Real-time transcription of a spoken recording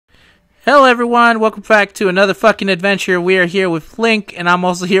Hello everyone, welcome back to another fucking adventure. We are here with Link, and I'm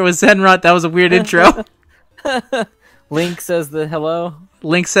also here with Zenrot. That was a weird intro. Link says the hello.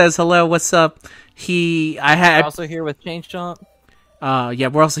 Link says hello, what's up? We're also here with Change Chomp. Yeah,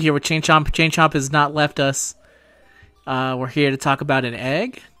 we're also here with Chain Chomp. Chain Chomp has not left us. We're here to talk about an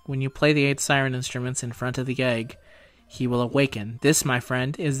egg. When you play the 8 siren instruments in front of the egg, he will awaken. This, my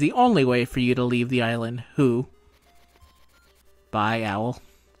friend, is the only way for you to leave the island. Who? Bye, owl.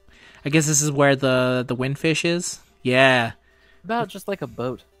 I guess this is where the windfish is? Yeah. About just like a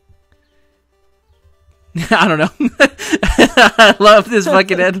boat. I don't know. I love this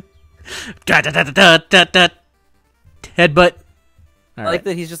fucking head. Headbutt. I like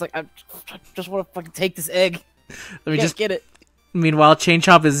that he's just like, I just want to fucking take this egg. Let me Can't just get it. Meanwhile, Chain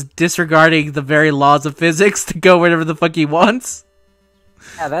Chomp is disregarding the very laws of physics to go wherever the fuck he wants.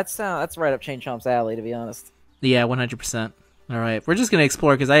 Yeah, that's right up Chain Chomp's alley, to be honest. Yeah, 100%. Alright, we're just gonna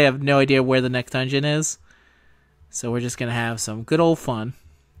explore because I have no idea where the next dungeon is. So we're just gonna have some good old fun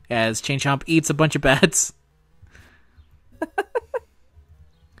as Chain Chomp eats a bunch of bats.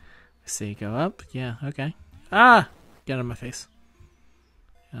 See, go up. Yeah, okay. Ah! Get out of my face.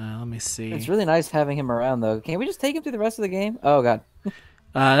 Let me see. It's really nice having him around, though. Can we just take him through the rest of the game? Oh, God.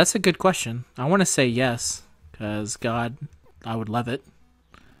 That's a good question. I want to say yes, because, God, I would love it.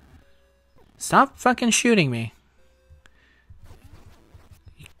 Stop fucking shooting me.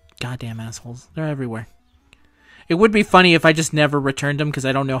 You goddamn assholes. They're everywhere. It would be funny if I just never returned him, because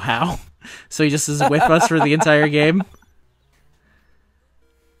I don't know how. So he just is with us for the entire game.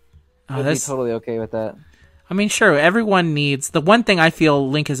 I'd be totally okay with that. I mean, sure, everyone needs... The one thing I feel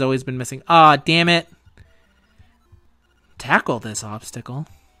Link has always been missing... Aw, damn it. Tackle this obstacle.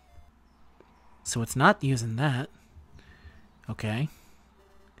 So it's not using that. Okay.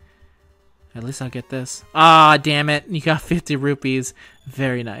 At least I'll get this. Ah, damn it. You got 50 rupees.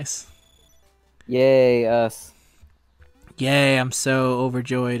 Very nice. Yay, us. Yay, I'm so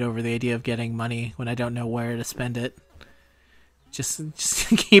overjoyed over the idea of getting money when I don't know where to spend it. Just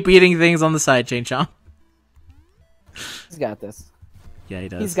keep eating things on the side, Chain Chomp. He's got this. Yeah, he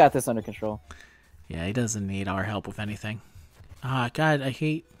does. He's got this under control. Yeah, he doesn't need our help with anything. Ah, God, I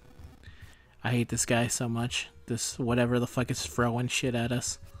hate this guy so much. This whatever the fuck is throwing shit at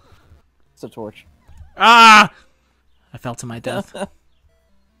us. It's a torch. Ah! I fell to my death.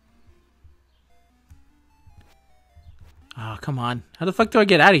 Oh, come on. How the fuck do I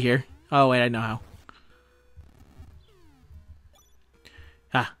get out of here? Oh, wait, I know how.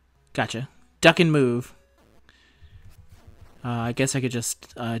 Ah, gotcha. Duck and move. I guess I could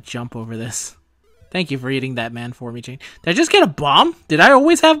just jump over this. Thank you for eating that man for me, Jane. Did I just get a bomb? Did I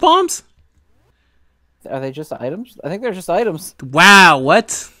always have bombs? Are they just items? I think they're just items. Wow,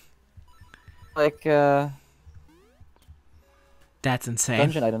 what? Like, That's insane.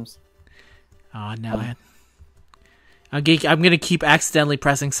 dungeon items. Oh, no. I'm going to keep accidentally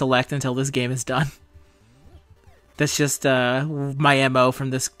pressing select until this game is done. That's just my MO from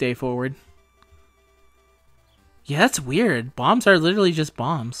this day forward. Yeah, that's weird. Bombs are literally just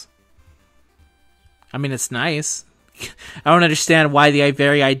bombs. I mean, it's nice. I don't understand why the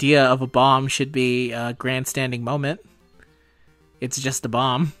very idea of a bomb should be a grandstanding moment. It's just a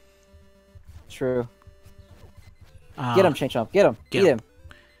bomb. True. Get him, Chain Chomp. Get him. Get him.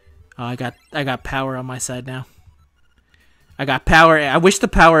 Oh, I got power on my side now. I got power. I wish the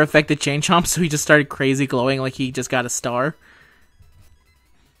power affected Chain Chomp, so he just started crazy glowing like he just got a star.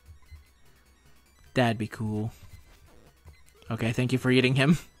 That'd be cool. Okay, thank you for eating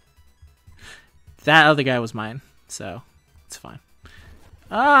him. That other guy was mine, so it's fine.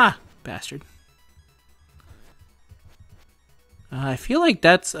 Ah, bastard. I feel like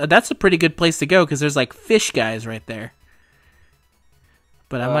that's a pretty good place to go because there's like fish guys right there.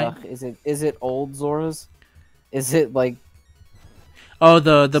 But I might. Is it old Zora's? Is it like? Oh,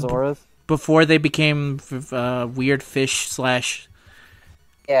 the Zora's? Before they became weird fish slash.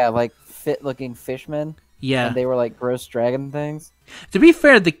 Yeah, like fit-looking fishmen. Yeah. And they were like gross dragon things. To be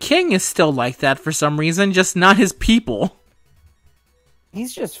fair, the king is still like that for some reason, just not his people.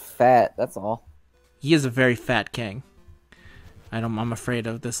 He's just fat, that's all. He is a very fat king. I'm afraid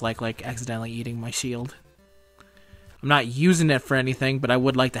of this like accidentally eating my shield. I'm not using it for anything, but I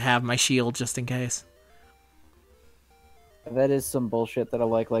would like to have my shield just in case. That is some bullshit that a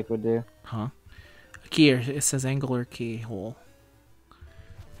like would do. Huh? A key, it says angular keyhole.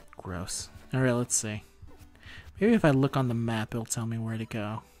 Gross. Alright, let's see. Maybe if I look on the map, it'll tell me where to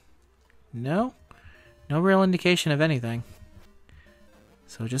go. No? No real indication of anything.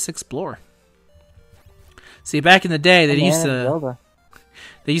 So just explore. See, back in the day, they used to...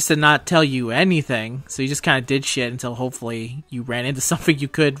 They used to not tell you anything, so you just kind of did shit until hopefully you ran into something you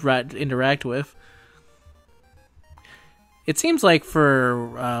could interact with. It seems like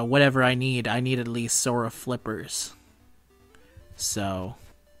for whatever I need at least Sora flippers. So...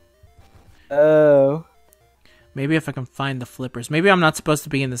 Oh. Maybe if I can find the flippers. Maybe I'm not supposed to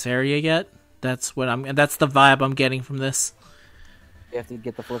be in this area yet. That's the vibe I'm getting from this. You have to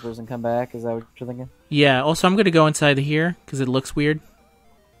get the flippers and come back? Is that what you're thinking? Yeah, also I'm going to go inside of here, because it looks weird.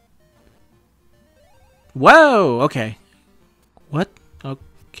 Whoa! Okay. What?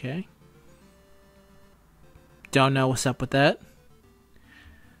 Okay. Don't know what's up with that.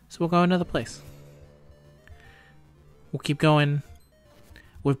 So we'll go another place. We'll keep going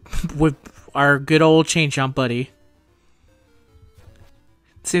with our good old chain jump buddy.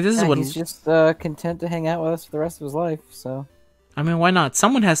 See, this is what... He's just content to hang out with us for the rest of his life, so... I mean, why not?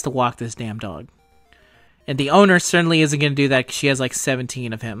 Someone has to walk this damn dog. And the owner certainly isn't going to do that because she has like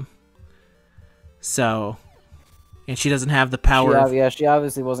 17 of him. So... And she doesn't have the power... Yeah, she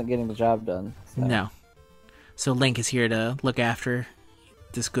obviously wasn't getting the job done. So. No. So Link is here to look after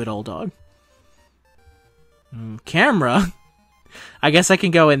this good old dog. Camera? I guess I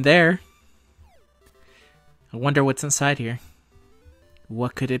can go in there. I wonder what's inside here.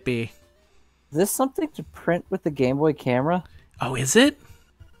 What could it be? Is this something to print with the Game Boy camera? Oh, is it?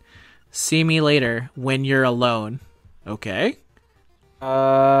 See me later when you're alone. Okay.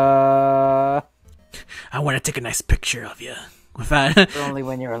 I want to take a nice picture of you. Only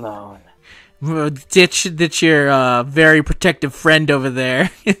when you're alone. Ditch your very protective friend over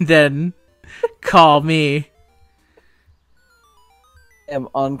there, and then call me. I'm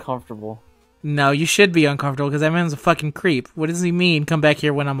uncomfortable. No, you should be uncomfortable because that man's a fucking creep. What does he mean? Come back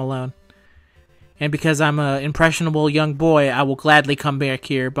here when I'm alone. And because I'm an impressionable young boy, I will gladly come back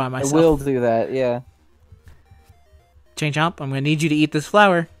here by myself. I will do that, yeah. Chain Chomp, I'm going to need you to eat this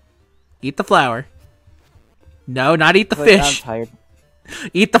flower. Eat the flower. No, not eat the fish. I'm tired.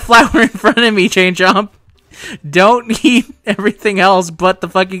 Eat the flower in front of me, Chain Chomp. Don't eat everything else but the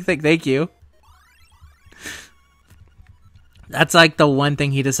fucking thing. Thank you. That's like the one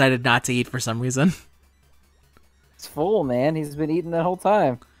thing he decided not to eat for some reason. It's full, man. He's been eating the whole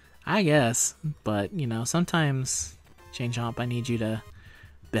time. I guess. But, you know, sometimes, Chain Chomp, I need you to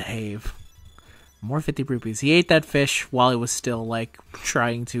behave. More 50 rupees. He ate that fish while it was still, like,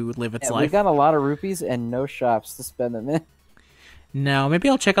 trying to live its life. We got a lot of rupees and no shops to spend them in. No, maybe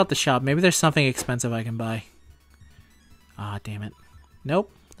I'll check out the shop. Maybe there's something expensive I can buy. Ah, damn it.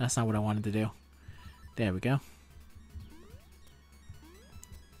 Nope. That's not what I wanted to do. There we go.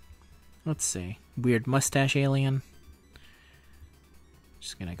 Let's see. Weird mustache alien.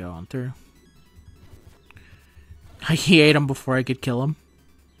 Just gonna go on through. He ate him before I could kill him.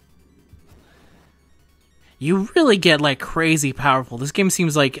 You really get, like, crazy powerful. This game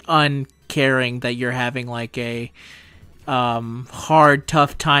seems, like, uncaring that you're having, like, a hard,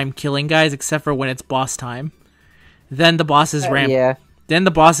 tough time killing guys, except for when it's boss time. Then the bosses Then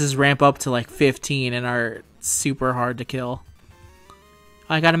the bosses ramp up to, like, 15 and are super hard to kill.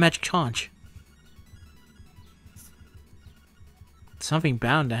 I got a magic conch. Something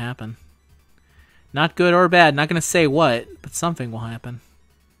bound to happen. Not good or bad. Not gonna say what, but something will happen.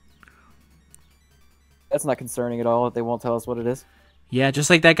 That's not concerning at all. They won't tell us what it is. Yeah, just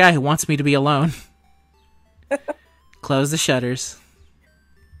like that guy who wants me to be alone. Close the shutters.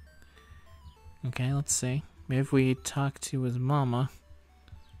 Okay, let's see. Maybe if we talk to his mama.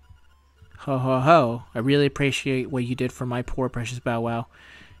 Ho ho ho. I really appreciate what you did for my poor precious Bow Wow.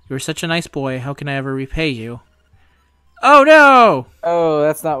 You were such a nice boy. How can I ever repay you? Oh no! Oh,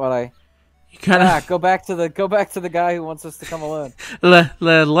 that's not what I... You kinda... go back to the guy who wants us to come alone.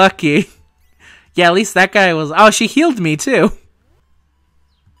 Lucky. Yeah, at least that guy was... Oh, she healed me too.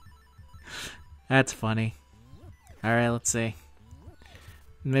 That's funny. Alright, let's see.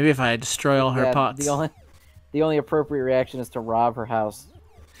 Maybe if I destroy all her pots. The only appropriate reaction is to rob her house.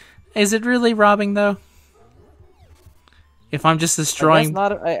 Is it really robbing, though? If I'm just destroying...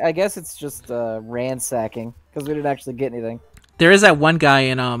 I guess it's just ransacking, because we didn't actually get anything. There is that one guy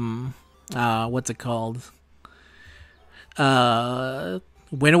in, what's it called? Wind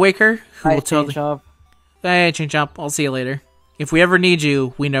Waker? Who will tell the... Hey, Chain Chomp, I'll see you later. If we ever need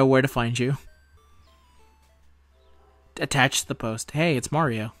you, we know where to find you. Attached to the post. Hey, it's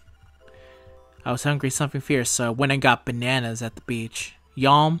Mario. I was hungry, something fierce, so I went and got bananas at the beach.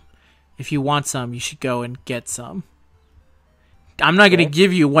 Yalm, if you want some, you should go and get some. I'm not going to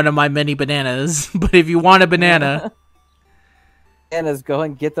give you one of my many bananas, but if you want a banana... Bananas, go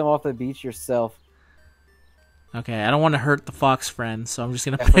and get them off the beach yourself. Okay, I don't want to hurt the fox friend, so I'm just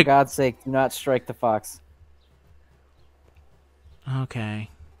going to For God's sake, do not strike the fox. Okay.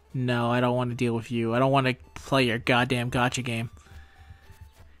 No, I don't want to deal with you. I don't want to play your goddamn gotcha game.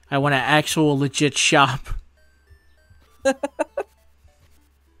 I want an actual legit shop.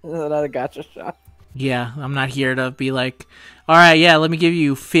 Another gotcha shop. Yeah, I'm not here to be like, alright, yeah, let me give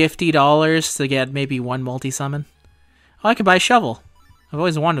you $50 to get maybe one multi-summon. Oh, I could buy a shovel. I've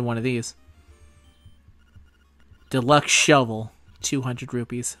always wanted one of these. Deluxe shovel. 200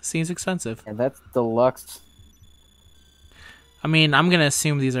 rupees. Seems expensive. And that's deluxe. I mean, I'm gonna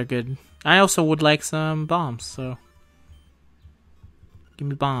assume these are good. I also would like some bombs, so... Give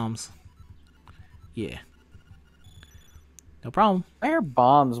me bombs. Yeah. No problem. Why are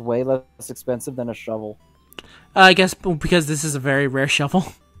bombs way less expensive than a shovel? I guess because this is a very rare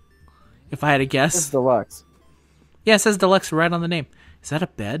shovel. If I had to guess. This is deluxe. Yeah, it says deluxe right on the name. Is that a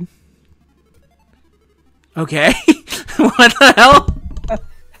bed? Okay. What the hell?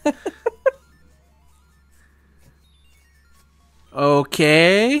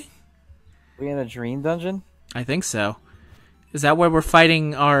 Okay. Are we in a dream dungeon? I think so. Is that where we're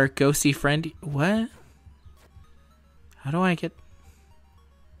fighting our ghosty friend? What? How do I get...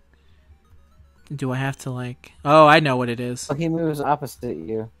 Do I have to, like... Oh, I know what it is. Oh, he moves opposite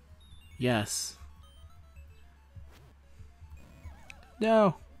you. Yes.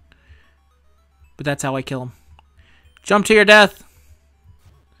 No. But that's how I kill him. Jump to your death!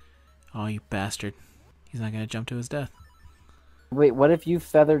 Oh, you bastard. He's not gonna jump to his death. Wait, what if you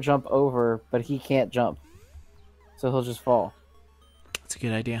feather jump over, but he can't jump? So he'll just fall. That's a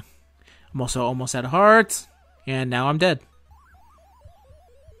good idea. I'm also almost out of hearts. And now I'm dead.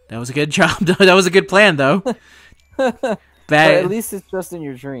 That was a good job. That was a good plan, though. But Bad. at least it's just in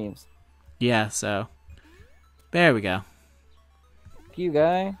your dreams. Yeah, so. There we go. You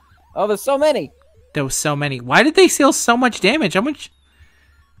guy. Oh, there's so many! There was so many. Why did they deal so much damage? How much?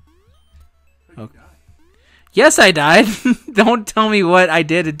 Oh. Yes, I died. Don't tell me what I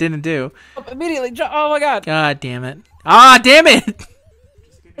did and didn't do. Oh, immediately jump. Oh my god. God damn it. Ah, damn it!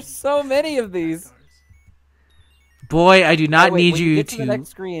 There's so many of these. Boy, I do not need when you get to the next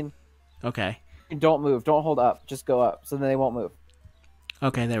screen. Okay. Don't move. Don't hold up. Just go up. So then they won't move.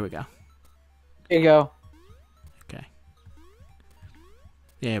 Okay, there we go. Here you go. Okay.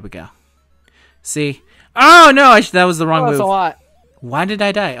 There we go. See? Oh, no! That was the wrong That's move. a lot. Why did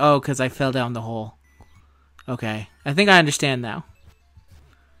I die? Oh, because I fell down the hole. Okay. I think I understand now.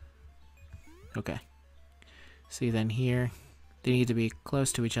 Okay. See, then here. They need to be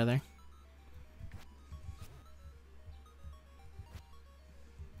close to each other.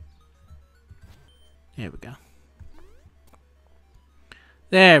 There we go.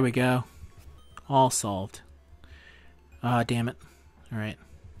 There we go. All solved. Ah, damn it. Alright.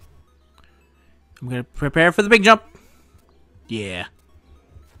 I'm gonna prepare for the big jump. Yeah.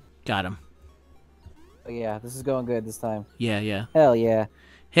 Got him. Oh, yeah, this is going good this time. Yeah, yeah. Hell yeah.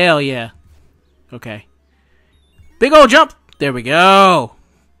 Hell yeah. Okay. Big old jump! There we go!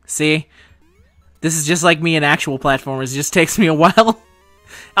 See? This is just like me in actual platformers. It just takes me a while.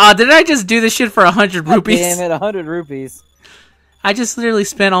 Did I just do this shit for 100 rupees? Damn it, 100 rupees. I just literally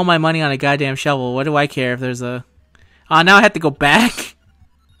spent all my money on a goddamn shovel. What do I care if there's a... now I have to go back?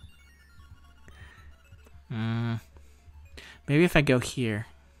 Maybe if I go here.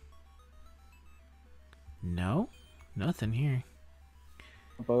 No? Nothing here.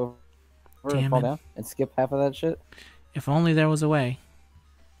 Jump over Damn and fall it. down and skip half of that shit. If only there was a way.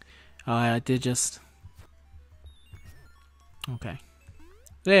 Oh, I did just... Okay.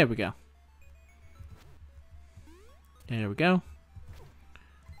 There we go. There we go.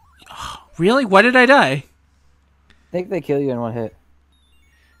 Oh, really? Why did I die? I think they kill you in one hit.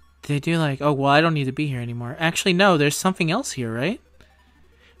 They do like... Oh, well, I don't need to be here anymore. Actually, no. There's something else here, right?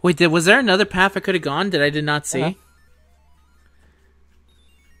 Wait, was there another path I could have gone that I did not see?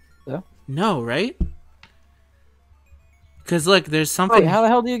 Yeah. No, right? Because, look, there's something... Wait, how the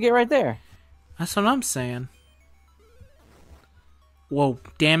hell do you get right there? That's what I'm saying. Whoa,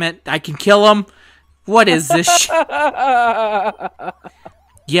 damn it. I can kill him. What is this shit?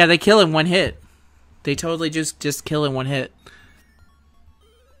 Yeah, they kill in one hit. They totally just kill in one hit.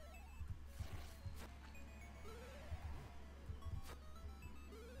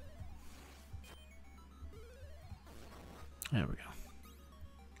 There we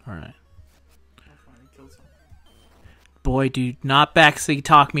go. Alright. Boy, do not backseat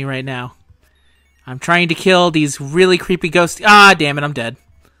talk me right now. I'm trying to kill these really creepy ghosts. Ah, damn it, I'm dead.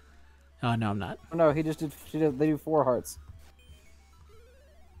 Oh, no, I'm not. Oh, no, he just did. They do 4 hearts.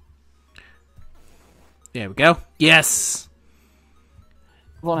 There we go. Yes!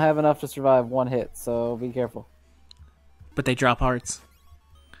 Won't have enough to survive 1 hit, so be careful. But they drop hearts.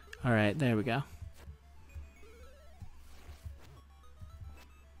 Alright, there we go.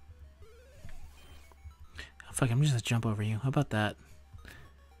 Fuck, I'm just gonna jump over you. How about that?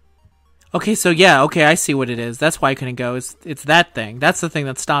 Okay, so yeah, okay, I see what it is. That's why I couldn't go. It's that thing. That's the thing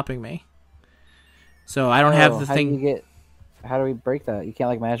that's stopping me. So I don't have the thing. How do we break that? You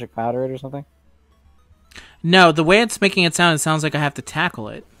can't like magic powder it or something? No, the way it's making it sounds like I have to tackle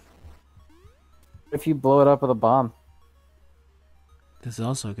it. What if you blow it up with a bomb? This is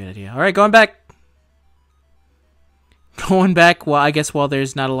also a good idea. All right, going back. Going back. Well, I guess while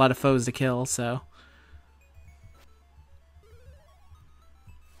there's not a lot of foes to kill, so.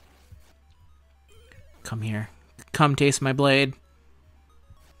 Come here. Come taste my blade.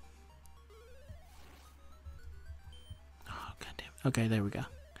 Oh, goddamn. Okay, there we go.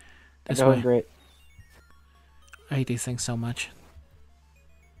 This way. Great. I hate these things so much.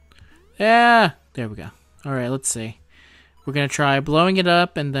 Yeah! There we go. Alright, let's see. We're gonna try blowing it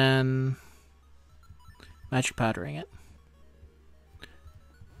up and then magic powdering it.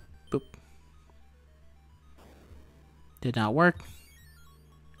 Boop. Did not work.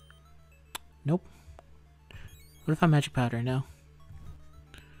 Nope. What if I magic powder? No.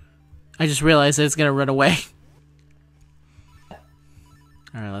 I just realized that it's gonna run away.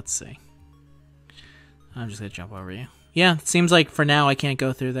 Alright, let's see. I'm just gonna jump over you. Yeah, it seems like for now I can't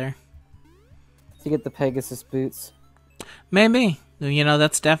go through there. To get the Pegasus boots. Maybe. You know,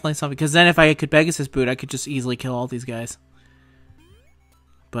 that's definitely something. Because then if I could Pegasus boot, I could just easily kill all these guys.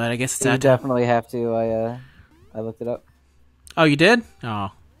 But I guess it's You out. definitely have to. I looked it up. Oh, you did?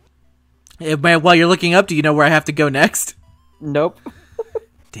 Oh. While you're looking up, do you know where I have to go next? Nope.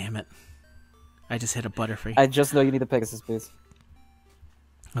 Damn it. I just hit a butterfree. I just know you need the Pegasus boots.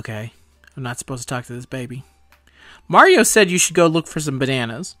 Okay. I'm not supposed to talk to this baby. Mario said you should go look for some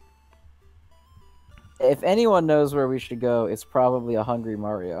bananas. If anyone knows where we should go, it's probably a hungry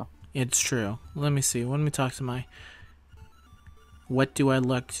Mario. It's true. Let me see. Let me talk to my... What do I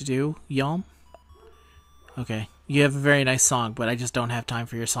like to do, Yalm? Okay. You have a very nice song, but I just don't have time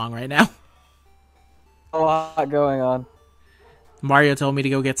for your song right now. A lot going on. Mario told me to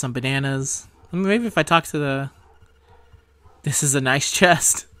go get some bananas. Maybe if I talk to the... This is a nice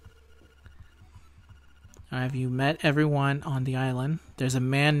chest. Have you met everyone on the island? There's a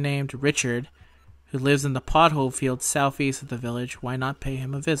man named Richard who lives in the pothole field southeast of the village. Why not pay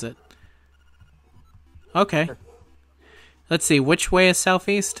him a visit? Okay. Let's see. Which way is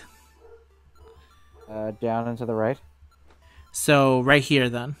southeast? Down and to the right. So, right here,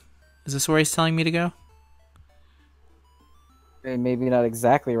 then. Is this where he's telling me to go? Maybe not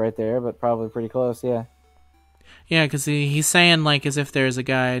exactly right there, but probably pretty close, yeah. Yeah, because he's saying, like, as if there's a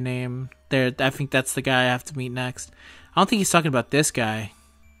guy named... I think that's the guy I have to meet next. I don't think he's talking about this guy.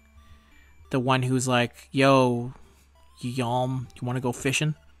 The one who's like, yo, Yalm, you want to go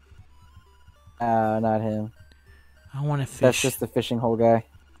fishing? Not him. I want to fish. That's just the fishing hole guy.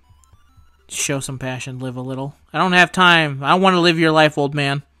 Show some passion, live a little. I don't have time. I don't want to live your life, old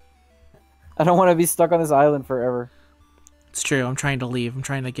man. I don't want to be stuck on this island forever. It's true. I'm trying to leave. I'm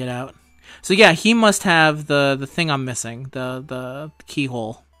trying to get out. So yeah, he must have the thing I'm missing. The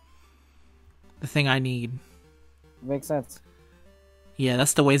keyhole. The thing I need. Makes sense. Yeah,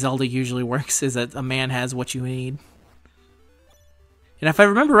 that's the way Zelda usually works, is that a man has what you need. And if I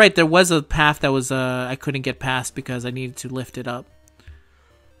remember right, there was a path that was I couldn't get past because I needed to lift it up.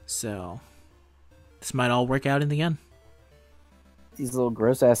 So, this might all work out in the end. These little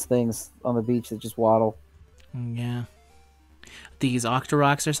gross-ass things on the beach that just waddle. Yeah. These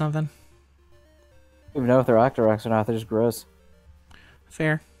Octoroks or something? I don't even know if they're Octoroks or not, they're just gross.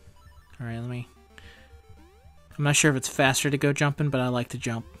 Fair. Alright, let me... I'm not sure if it's faster to go jumping, but I like to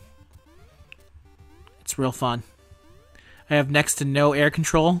jump. It's real fun. I have next to no air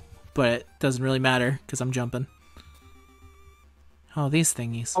control, but it doesn't really matter, because I'm jumping. Oh, these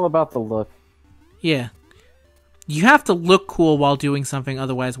thingies. All about the look. Yeah. You have to look cool while doing something,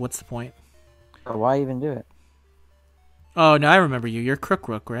 otherwise what's the point? Or why even do it? Oh, no, I remember you. You're Crook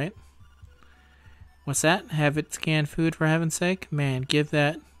Rook, right? What's that? Have it scan food, for heaven's sake? Man, give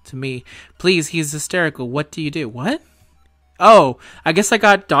that to me. Please, he's hysterical. What do you do? What? Oh, I guess I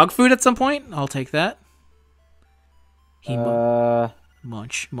got dog food at some point? I'll take that.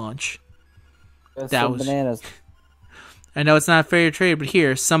 Munch, munch. That was bananas. I know it's not fair trade, but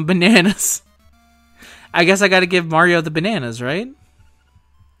here, some bananas. I guess I gotta give Mario the bananas, right?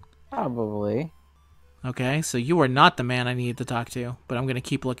 Probably. Okay, so you are not the man I need to talk to, but I'm gonna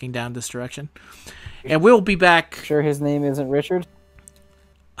keep looking down this direction. And we'll be back. Sure his name isn't Richard?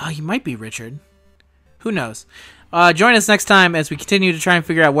 Oh, he might be Richard. Who knows? Join us next time as we continue to try and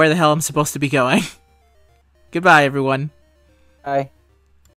figure out where the hell I'm supposed to be going. Goodbye, everyone. Bye.